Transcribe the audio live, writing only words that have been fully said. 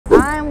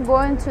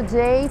going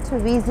today to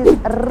visit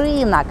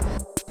Рынок.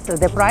 So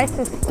the price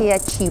is here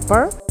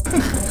cheaper.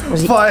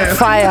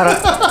 Fire.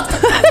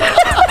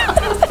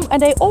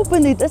 And I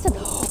opened it. I said,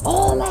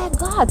 oh my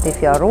God,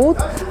 if you're rude,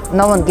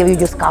 no one give you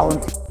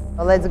discount.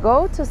 Let's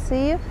go to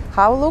see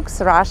how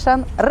looks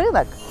Russian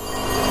Рынок.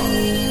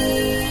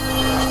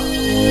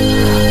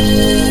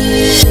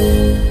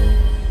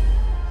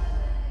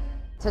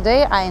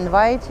 Today I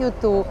invite you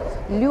to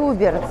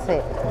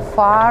Lyubertsy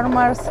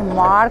farmers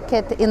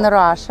market in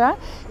Russia.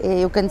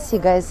 You can see,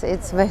 guys,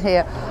 it's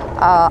very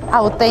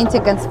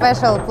authentic and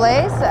special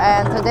place,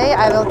 and today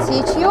I will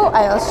teach you,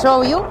 I will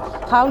show you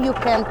how you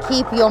can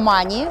keep your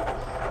money,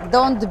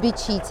 don't be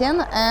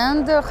cheating,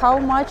 and how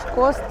much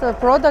cost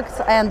products,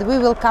 and we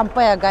will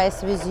compare,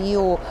 guys, with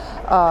you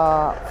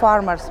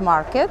farmers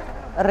market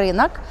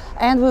Рынок,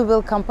 and we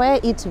will compare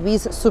it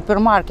with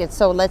supermarket.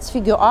 So let's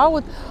figure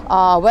out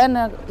when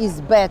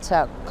is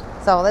better.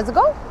 So let's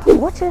go.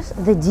 What is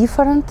the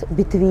difference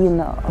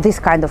between this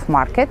kind of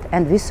market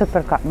and this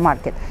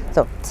supermarket?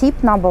 So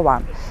tip number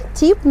one.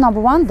 Tip number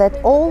one, that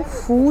all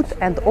food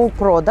and all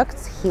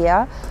products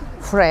here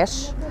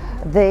fresh.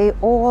 They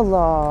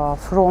all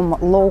from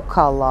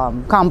local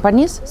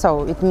companies,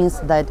 so it means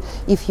that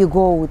if you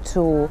go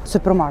to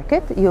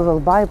supermarket, you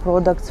will buy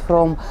products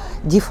from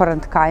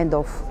different kind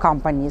of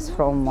companies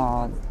from,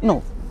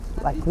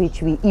 like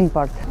which we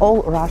import.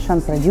 All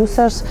Russian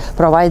producers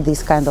provide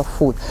this kind of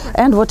food.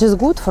 And what is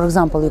good, for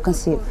example, you can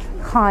see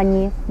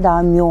honey,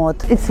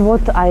 mед. It's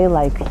what I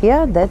like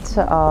here,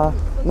 that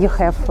you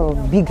have a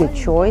bigger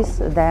choice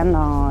than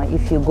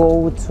if you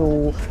go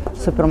to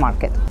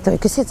supermarket. So you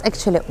can see it's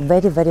actually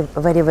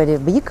very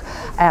big.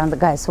 And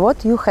guys,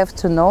 what you have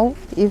to know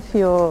if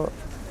you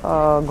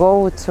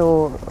go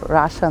to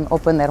Russian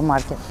open air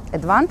market.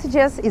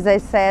 Advantages, as I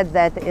said,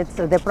 that it's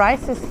the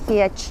prices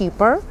here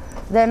cheaper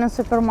than in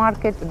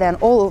supermarket, then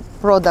all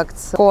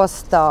products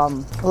cost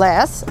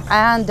less,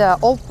 and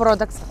all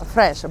products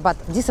fresh. But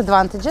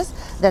disadvantages,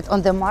 that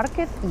on the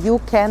market you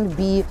can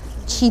be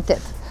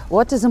cheated.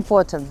 What is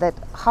important, that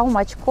how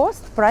much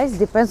cost price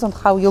depends on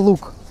how you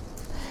look.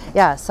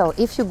 Yeah, so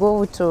if you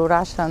go to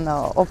Russian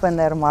open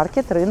air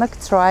market, Рынок,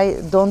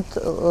 don't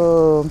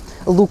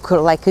look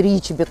like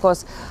rich,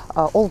 because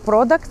all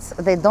products,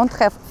 they don't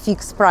have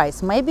fixed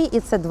price. Maybe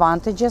it's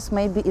advantages,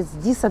 maybe it's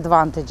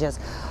disadvantages.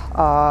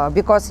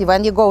 Because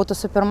when you go to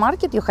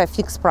supermarket, you have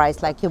fixed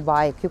price, like you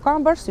buy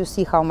cucumbers, you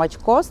see how much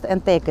cost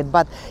and take it.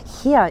 But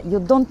here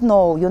you don't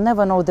know, you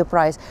never know the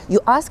price.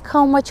 You ask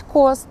how much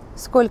cost,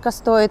 сколько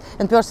стоит,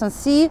 and person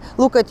see,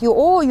 look at you,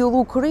 oh, you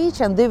look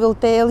rich, and they will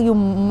tell you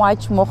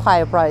much more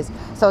higher price.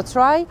 So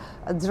try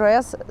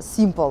dress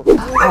simple.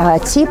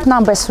 Tip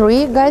number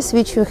three, guys,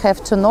 which you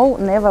have to know,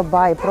 never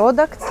buy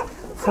products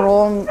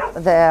from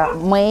the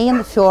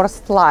main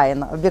first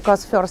line,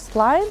 because first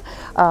line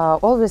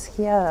always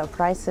here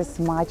prices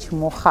much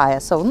more higher.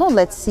 So now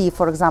let's see,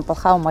 for example,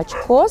 how much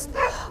cost.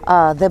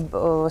 The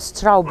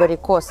strawberry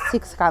cost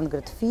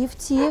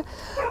 650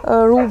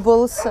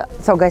 rubles.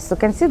 So guys, you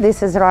can see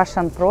this is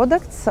Russian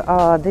products.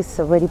 This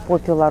is very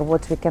popular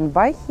what we can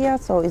buy here.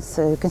 So it's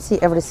you can see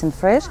everything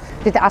fresh.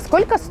 А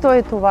сколько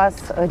стоит у вас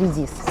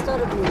редис? 100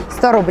 рублей.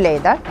 100 рублей,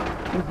 да?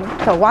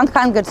 So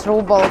 100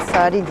 rubles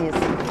редис.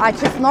 А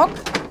чеснок?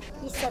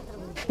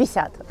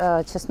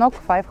 50. Чеснок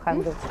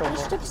 500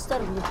 rubles. 3 штуки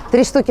 100 рублей.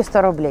 3 штуки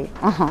 100 рублей.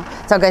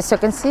 So guys, you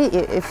can see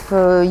if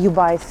you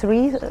buy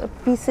 3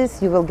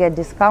 pieces, you will get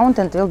discount,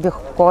 and it will be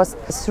cost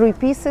 3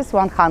 pieces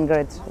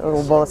 100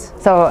 rubles.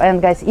 So,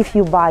 and guys, if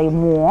you buy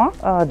more,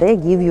 they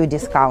give you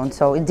discount.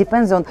 So it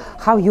depends on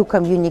how you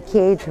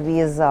communicate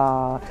with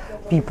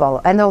people.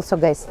 And also,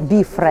 guys,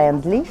 be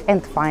friendly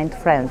and find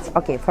friends.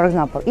 Okay, for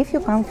example, if you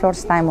come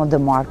first time on the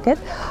market,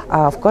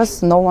 of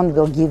course no one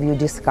will give you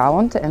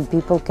discount, and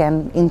people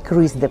can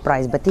increase the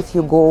price. But if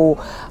you go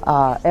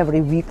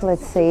every week,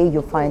 let's say,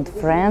 you find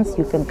friends,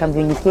 you can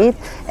communicate,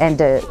 and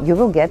you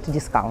will get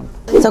discount.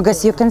 So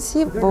guys, you can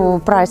see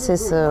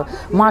prices,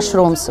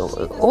 mushrooms,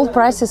 all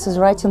prices is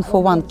writing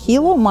for 1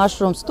 kilo,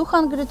 mushrooms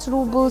 200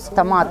 rubles,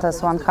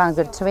 tomatoes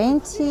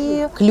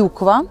 120,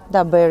 klukva,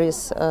 the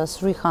berries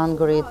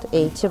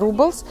 380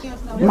 rubles,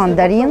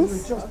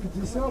 mandarins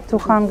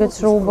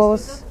 200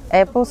 rubles,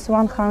 apples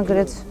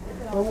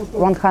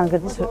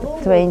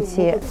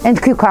 120,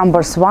 and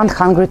cucumbers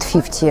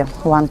 150,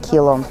 1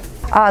 kilo.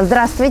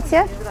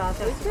 Здравствуйте.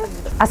 Здравствуйте.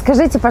 А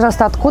скажите,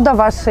 пожалуйста, откуда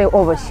ваши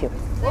овощи?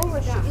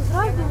 Овощи из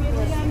разных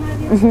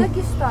регионов. Из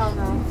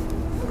Дагестана,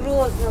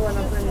 Грозного,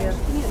 например.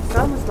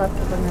 Самые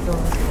сладкие помидоры.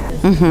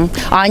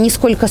 А они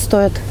сколько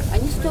стоят?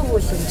 Они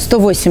 180.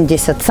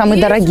 180, самые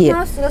Есть дорогие. у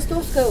нас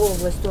Ростовская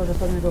область, тоже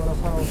помидоры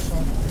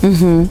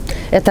хорошие.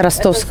 Это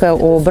Ростовская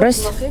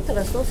область. Это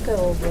Ростовская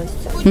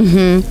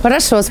область.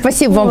 Хорошо,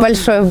 спасибо вам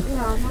большое. Да,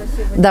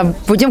 спасибо. Да,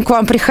 будем к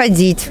вам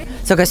приходить.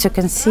 So guys, you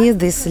can see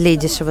this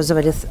lady, she was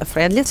very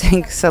friendly.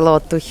 Thanks a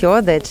lot to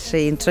her that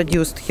she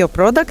introduced her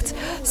products.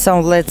 So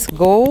let's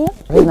go.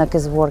 Рынок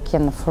is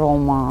working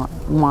from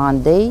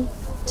Monday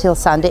till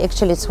Sunday.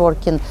 Actually, it's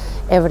working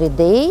every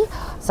day.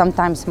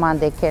 Sometimes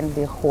Monday can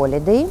be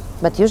holiday,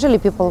 but usually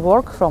people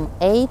work from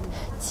 8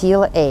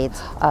 till 8.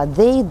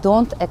 They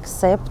don't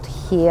accept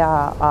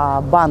here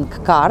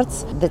bank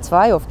cards. That's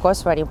why, of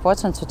course, very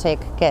important to take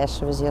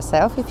cash with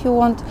yourself if you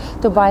want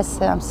to buy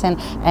something.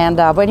 And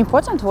very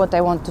important what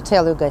I want to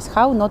tell you guys,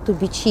 how not to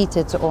be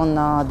cheated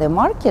on the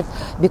market,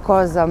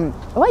 because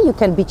why you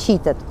can be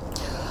cheated?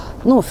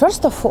 No,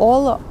 first of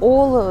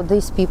all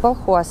these people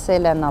who are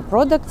selling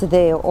products,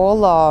 they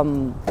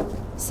all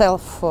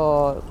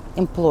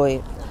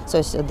self-employed.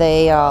 So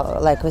they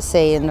are, like we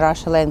say in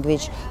Russian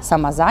language,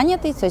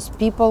 самозанятые, so it's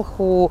people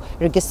who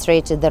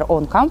registered their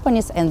own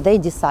companies and they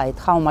decide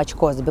how much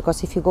cost.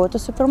 Because if you go to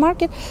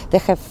supermarket, they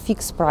have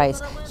fixed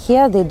price.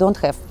 Here they don't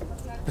have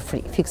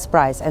fixed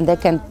price, and they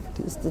can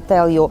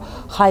tell you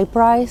high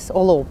price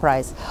or low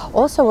price.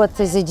 Also, what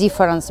is the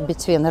difference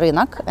between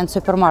рынок and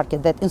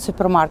supermarket? That in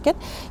supermarket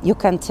you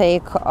can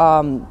take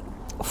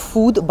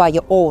food by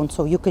your own,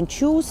 so you can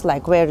choose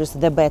like where is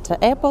the better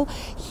apple.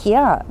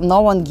 Here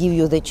no one give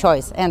you the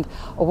choice. And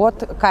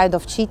what kind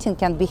of cheating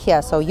can be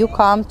here? So you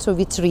come to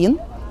vitrine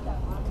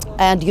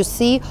and you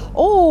see,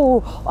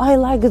 oh, I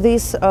like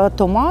these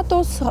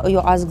tomatoes, you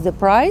ask the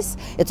price.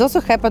 It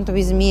also happened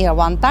with me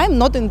one time,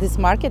 not in this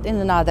market, in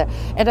another.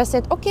 And I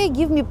said, okay,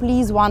 give me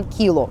please 1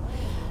 kilo.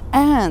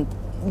 And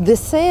the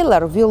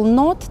seller will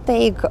not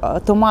take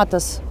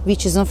tomatoes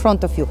which is in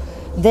front of you.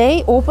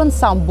 They open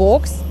some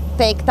box,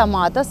 take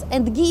tomatoes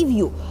and give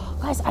you.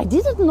 Guys, I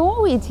didn't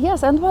know it,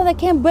 yes. And when I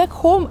came back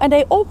home and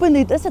I opened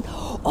it, I said,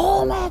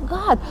 oh my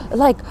God,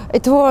 like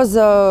it was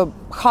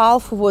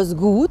half was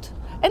good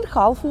and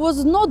half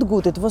was not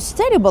good. It was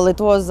terrible. It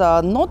was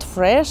not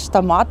fresh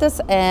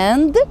tomatoes,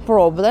 and the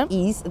problem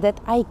is that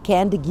I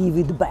can't give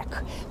it back,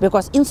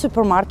 because in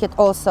supermarket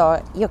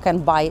also you can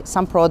buy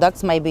some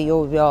products, maybe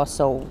you are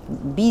so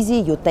busy,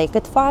 you take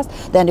it fast,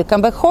 then you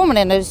come back home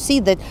and you see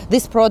that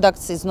this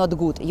product is not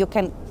good. You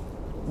can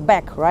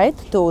back right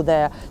to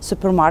the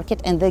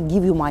supermarket and they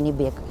give you money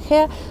back.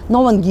 Here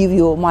no one give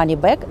you money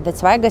back.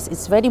 That's why, guys,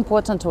 it's very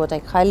important. What I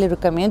highly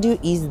recommend you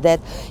is that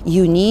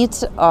you need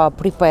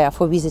prepare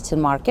for visiting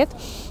market,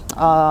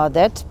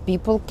 that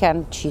people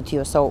can cheat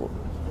you. So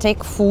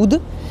take food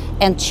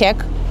and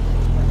check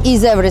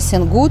is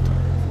everything good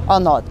or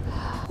not.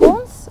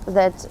 Once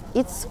that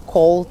it's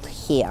cold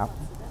here,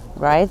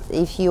 right?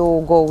 If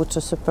you go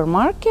to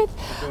supermarket,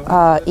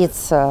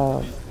 it's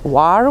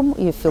warm,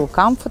 you feel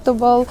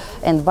comfortable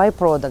and buy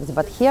products.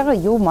 But here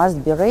you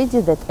must be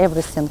ready that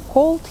everything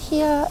cold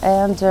here,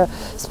 and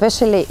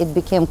especially it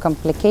became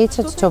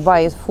complicated to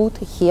buy food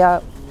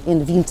here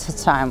in winter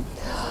time.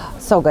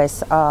 So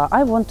guys,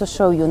 I want to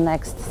show you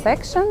next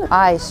section.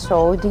 I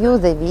showed you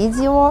the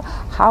video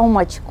how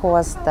much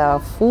cost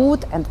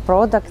food and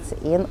products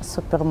in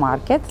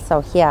supermarket.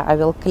 So here I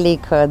will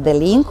click the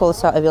link.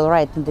 Also I will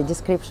write in the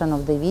description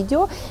of the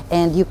video,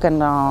 and you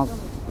can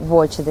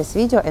watch this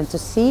video and to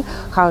see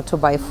how to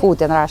buy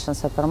food in Russian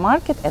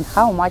supermarket and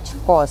how much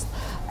cost.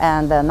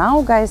 And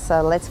now, guys,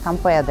 let's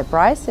compare the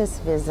prices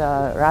with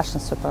Russian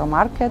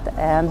supermarket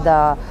and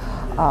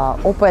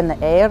open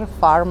air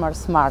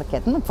farmers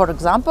market. For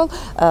example,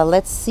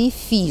 let's see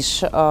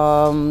fish.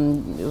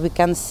 We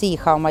can see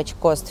how much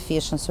cost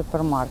fish in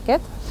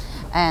supermarket,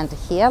 and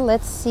here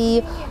let's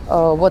see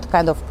what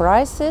kind of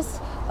prices.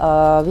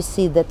 We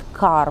see that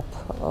carp,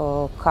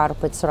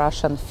 it's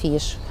Russian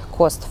fish,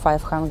 cost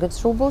 500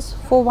 rubles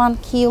for 1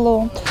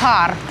 kilo.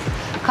 Carp,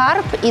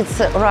 it's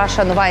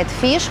Russian white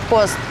fish,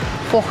 cost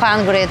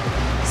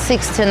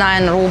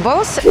 469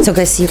 rubles. So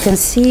guys, you can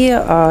see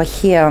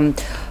here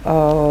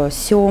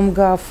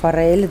semga,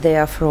 forel, they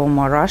are from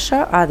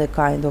Russia. Other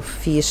kind of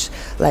fish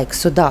like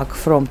sudak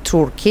from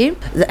Turkey,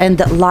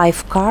 and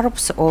live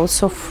carps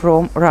also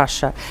from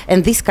Russia.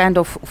 And this kind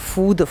of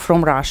food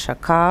from Russia,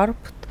 carp,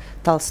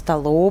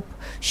 толстолоб,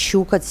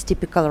 щука, it's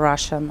typical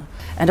Russian.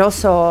 And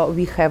also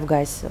we have,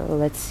 guys,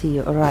 let's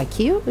see,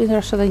 raki in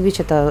Russian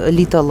language,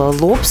 little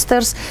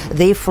lobsters.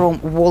 They from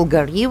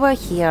Volga River.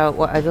 Here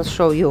I will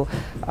show you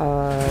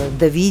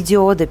the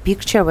video, the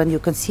picture, when you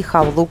can see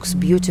how looks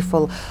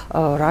beautiful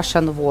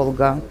Russian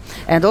Volga.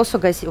 And also,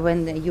 guys,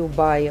 when you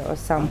buy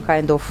some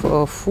kind of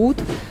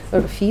food,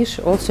 fish,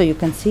 also you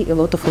can see a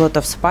lot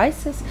of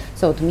spices.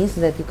 So it means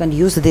that you can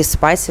use these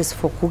spices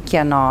for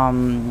cooking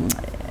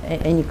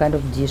any kind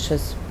of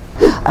dishes.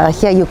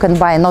 Here you can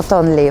buy not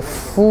only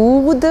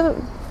food,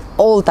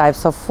 all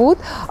types of food,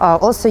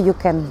 also you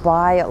can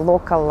buy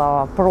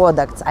local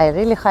products. I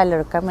really highly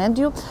recommend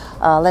you.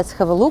 Let's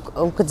have a look.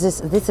 Look at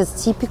this. This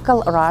is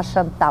typical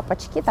Russian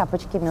tапочки.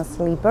 Tapочки means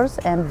slippers,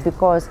 and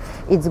because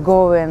it's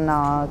going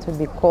to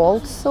be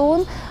cold soon,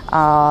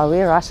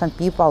 we Russian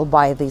people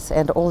buy this,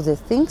 and all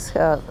these things.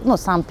 No,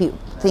 some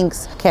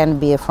things can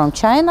be from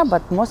China,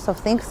 but most of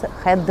things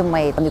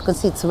handmade. And you can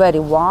see it's very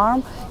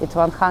warm. It's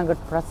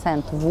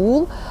 100%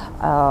 wool.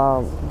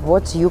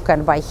 What you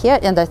can buy here,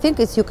 and I think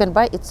you can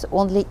buy it's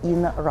only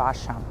in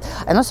Russia.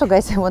 And also,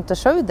 guys, I want to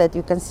show you that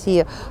you can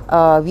see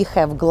we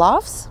have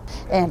gloves.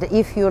 And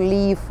if you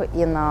live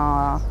in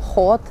a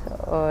hot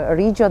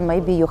region,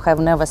 maybe you have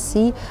never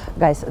seen,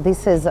 guys,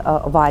 this is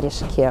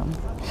varishki.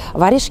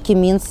 Varishki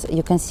means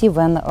you can see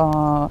when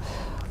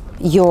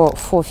your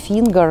 4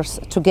 fingers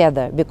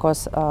together,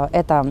 because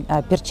это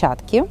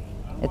перчатки,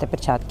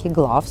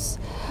 gloves,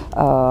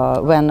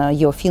 when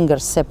your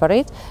fingers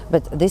separate,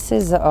 but this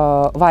is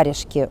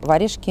varishki.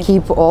 Varishki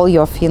keep all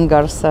your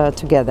fingers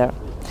together.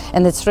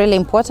 And it's really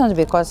important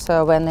because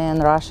when in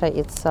Russia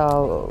it's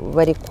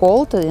very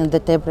cold and the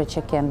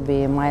temperature can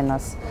be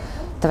minus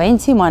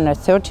 20, minus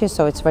 30,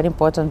 so it's very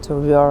important to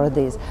wear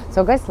this.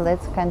 So guys,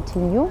 let's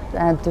continue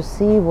and to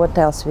see what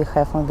else we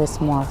have on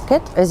this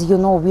market. As you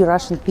know, we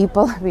Russian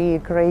people, we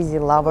crazy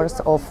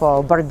lovers of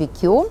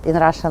barbecue. In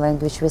Russian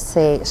language we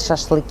say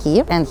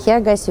shashlyki. And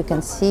here, guys, you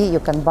can see, you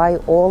can buy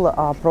all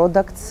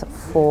products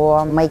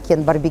for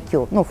making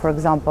barbecue. No, for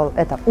example,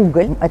 это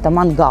уголь, это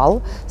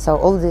mangал. So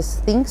all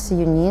these things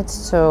you need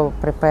to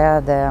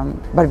prepare the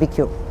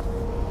barbecue.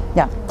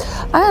 Yeah,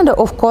 and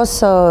of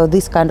course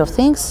these kind of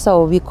things,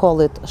 so we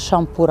call it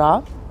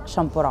shampura.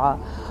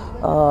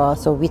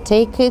 So we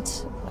take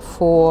it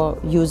for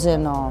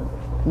using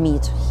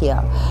meat here,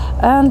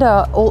 and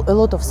a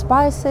lot of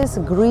spices,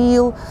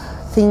 grill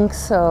things,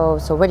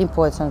 so very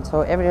important.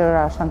 So every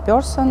Russian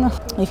person,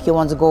 if he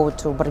wants to go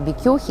to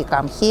barbecue, he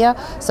come here.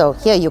 So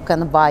here you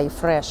can buy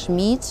fresh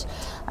meat,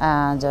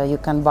 and you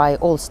can buy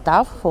all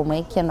stuff for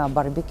making a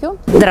barbecue.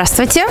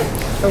 Здравствуйте.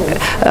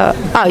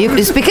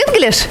 You speak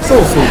English?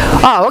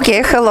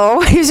 Okay, hello.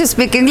 If you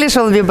speak English,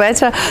 will be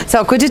better.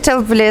 So could you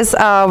tell please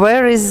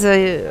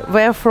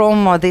where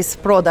from these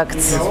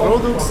products? These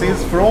products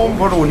is from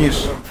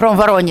Voronezh. From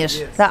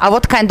Voronezh. Yes.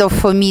 What kind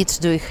of meat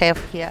do you have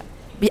here?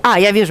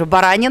 Я вижу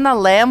баранина,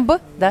 lamb,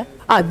 да?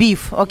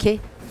 Beef, okay.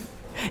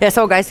 Yeah,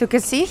 so guys, you can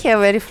see here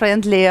very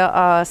friendly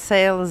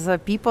sales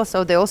people,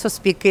 so they also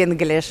speak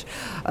English.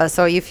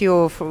 So if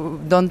you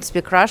don't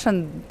speak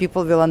Russian,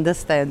 people will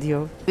understand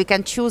you. We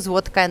can choose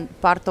what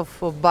part of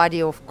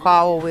body of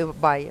cow we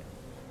buy.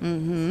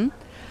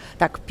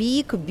 Так,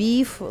 pig,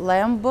 beef,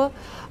 lamb.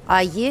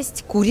 А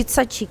есть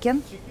курица,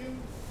 chicken.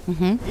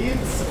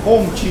 It's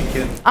home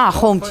chicken.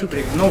 Home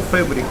chicken. No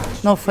fabric.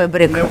 No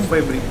fabric. No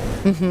fabric.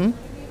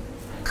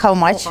 How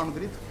much?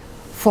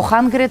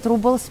 400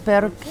 rubles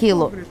per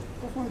kilo.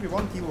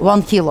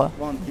 1 kilo.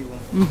 1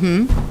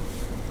 kilo.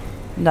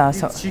 Да,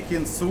 so. It's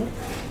chicken soup.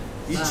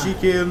 It's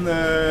chicken.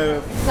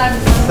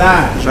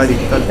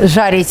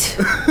 Жарить.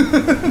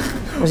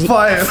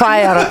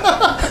 Fire.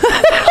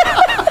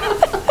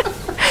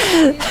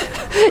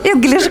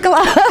 English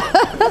class.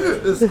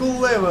 School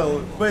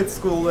level, bad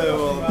school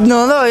level.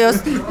 No, you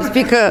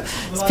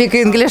speak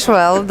English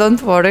well,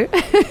 don't worry.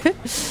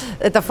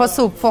 Это for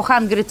soup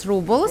 400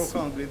 rubles.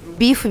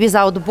 Beef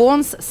without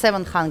bones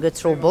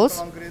 700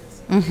 rubles.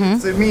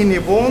 It's a mini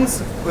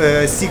bones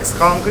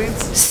 600.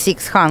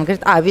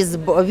 600.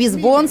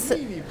 With bones.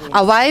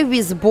 Why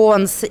with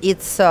bones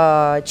it's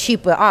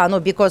cheaper? No,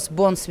 because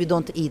bones we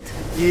don't eat.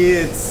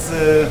 It's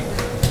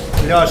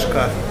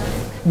ляшка.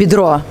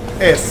 Бедро.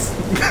 S.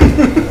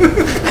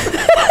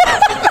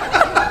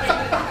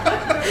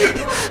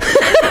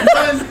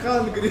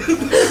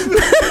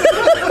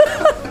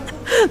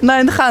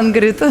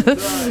 900.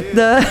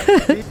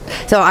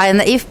 So,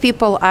 and if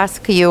people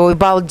ask you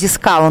about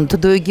discount,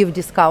 do you give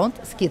discount?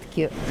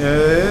 Скидки?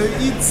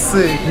 It's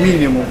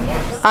minimum.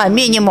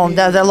 Minimum,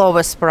 the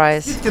lowest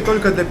price. Скидки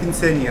только для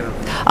пенсионеров.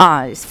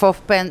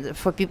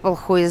 For people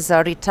who is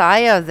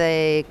retired,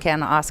 they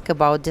can ask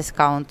about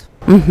discount.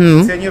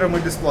 Пенсионерам и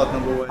бесплатно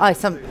бывает.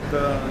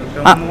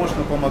 Да,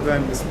 можно,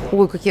 помогаем бесплатно.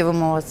 Ой, какие вы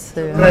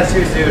молодцы.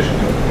 Красивая девушка.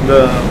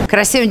 Да.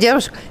 Красивая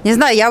девушка. Не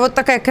знаю, я вот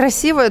такая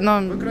красивая,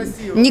 но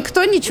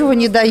никто ничего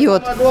не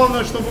дает. А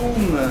главное, чтобы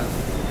умная.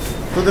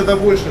 Тут это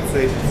больше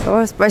ценится.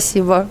 О,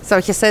 спасибо. So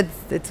he said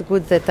it's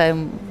good that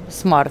I'm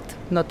smart,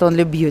 not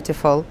only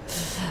beautiful.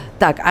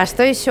 Так, а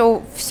что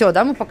еще? Все,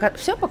 да,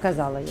 все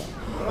показала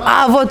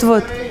я? Вот.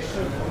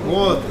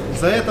 Вот,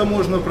 за это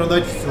можно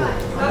продать все.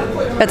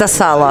 Это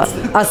сало.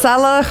 А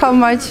сало how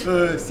much?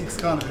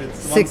 600,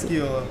 1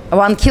 kilo.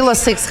 1 kilo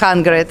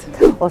 600.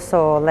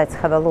 Also, let's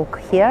have a look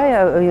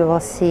here. You will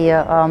see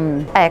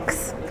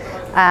eggs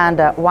and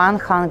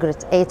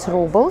 108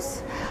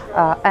 rubles.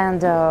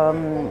 And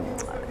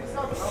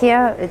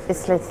here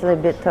it's a little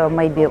bit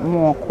maybe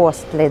more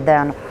costly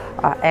than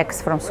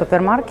eggs from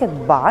supermarket,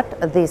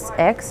 but these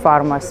eggs,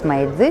 farmers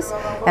made this,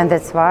 and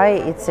that's why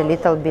it's a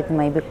little bit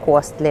maybe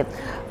costly.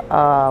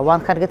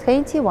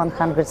 120,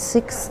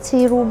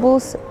 160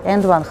 rubles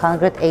and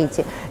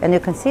 180. And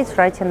you can see it's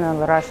written in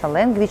the Russian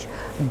language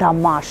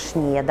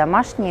домашние.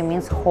 Домашние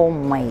means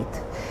homemade.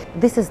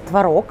 This is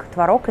tvarog.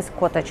 Tvarog is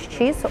cottage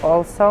cheese.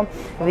 Also,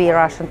 we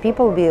Russian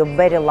people, we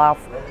very love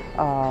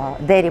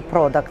dairy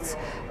products.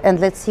 And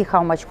let's see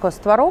how much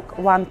costs tvarog.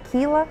 1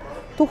 kilo,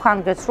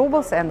 200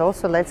 rubles, and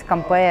also let's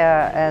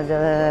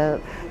compare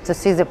to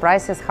see the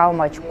prices, how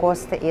much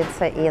cost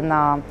it's in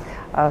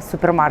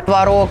supermarket.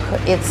 Tvarog,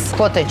 it's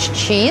cottage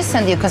cheese,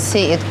 and you can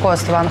see it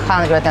costs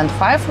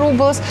 105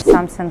 rubles.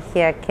 Something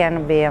here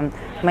can be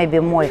maybe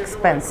more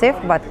expensive,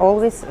 but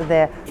always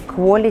the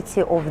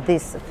quality of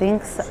these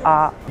things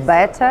are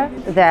better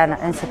than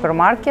in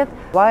supermarket.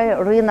 Why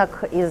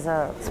Rynak is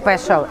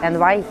special, and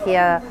why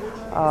here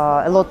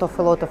a lot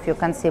of you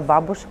can see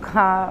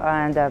babushka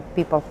and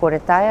people who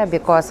retire,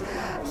 because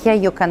here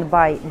you can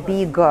buy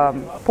big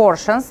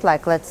portions,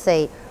 like let's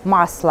say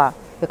masla.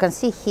 You can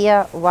see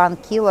here 1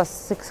 kilo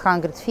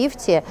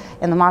 650,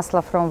 and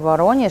masla from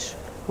Voronezh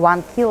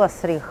 1 kilo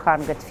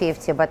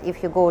 350. But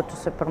if you go to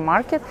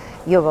supermarket,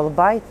 you will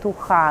buy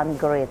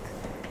 200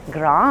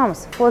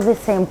 grams for the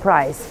same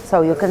price.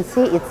 So you can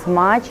see it's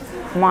much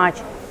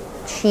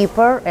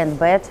cheaper and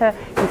better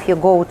if you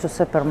go to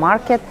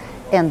supermarket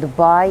and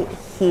buy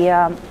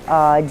here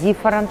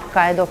different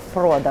kind of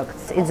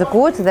products. It's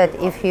good that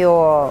if you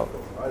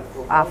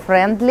are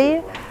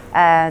friendly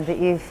and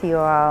if you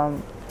are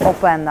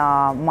open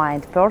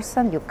mind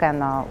person, you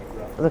can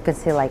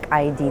see, like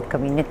I did,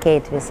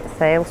 communicate with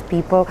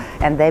salespeople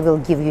and they will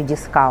give you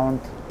discount.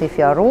 If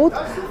you are rude,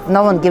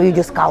 no one give you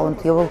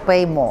discount, you will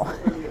pay more.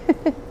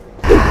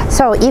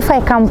 So if I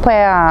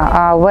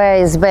compare where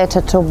is better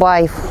to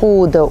buy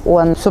food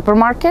on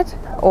supermarket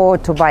or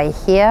to buy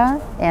here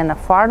in a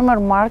farmer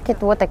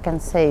market, what I can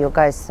say, you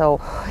guys. So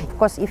of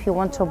course, if you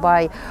want to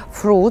buy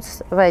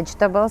fruits,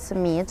 vegetables,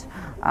 meat,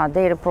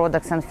 dairy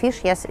products and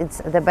fish, yes, it's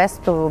the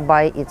best to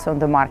buy it on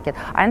the market.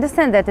 I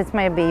understand that it's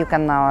maybe you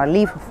can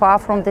live far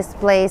from this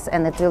place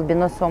and it will be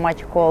not so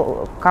much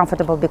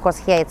comfortable because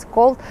here it's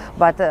cold,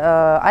 but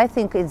I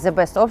think it's the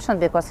best option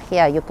because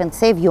here you can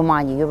save your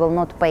money. You will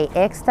not pay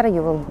extra,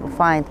 you will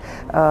find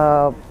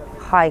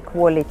high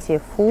quality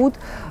food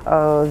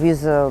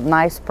with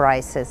nice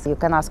prices. You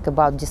can ask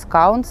about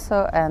discounts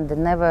and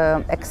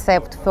never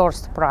accept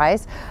first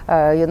price.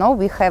 You know,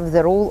 we have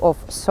the rule of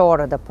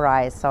sort the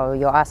price. So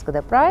you ask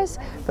the price,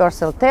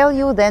 person will tell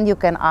you, then you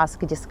can ask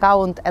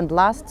discount, and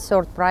last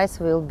third price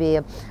will be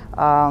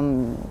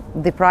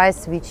the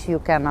price which you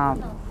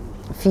can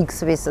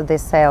fix with the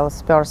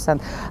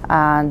salesperson.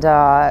 And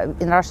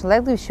in Russian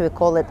language we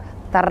call it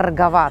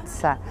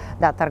торговаться.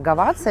 That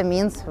торговаться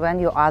means when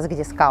you ask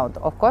discount.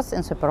 Of course,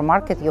 in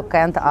supermarket you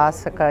can't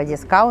ask a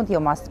discount. You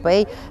must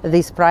pay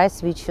this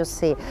price which you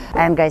see.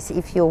 And guys,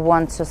 if you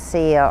want to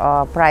see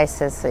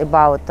prices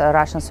about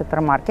Russian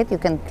supermarket, you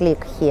can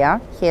click here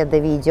the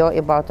video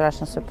about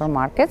Russian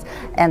supermarkets.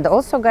 And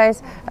also,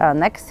 guys,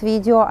 next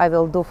video I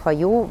will do for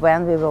you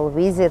when we will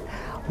visit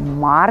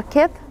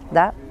market,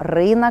 the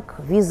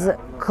Rynak with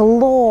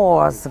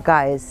clothes,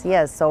 guys.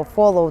 Yes, so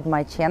follow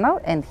my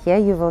channel and here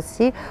you will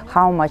see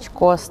how much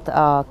cost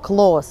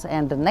clothes.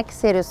 And the next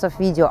series of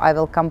video I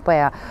will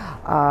compare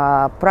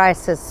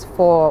prices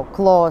for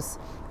clothes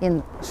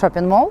in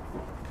shopping mall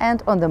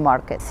and on the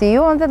market. See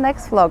you on the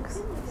next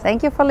vlogs.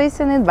 Thank you for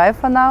listening. Bye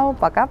for now.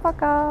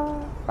 Пока-пока.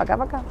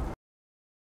 Пока-пока.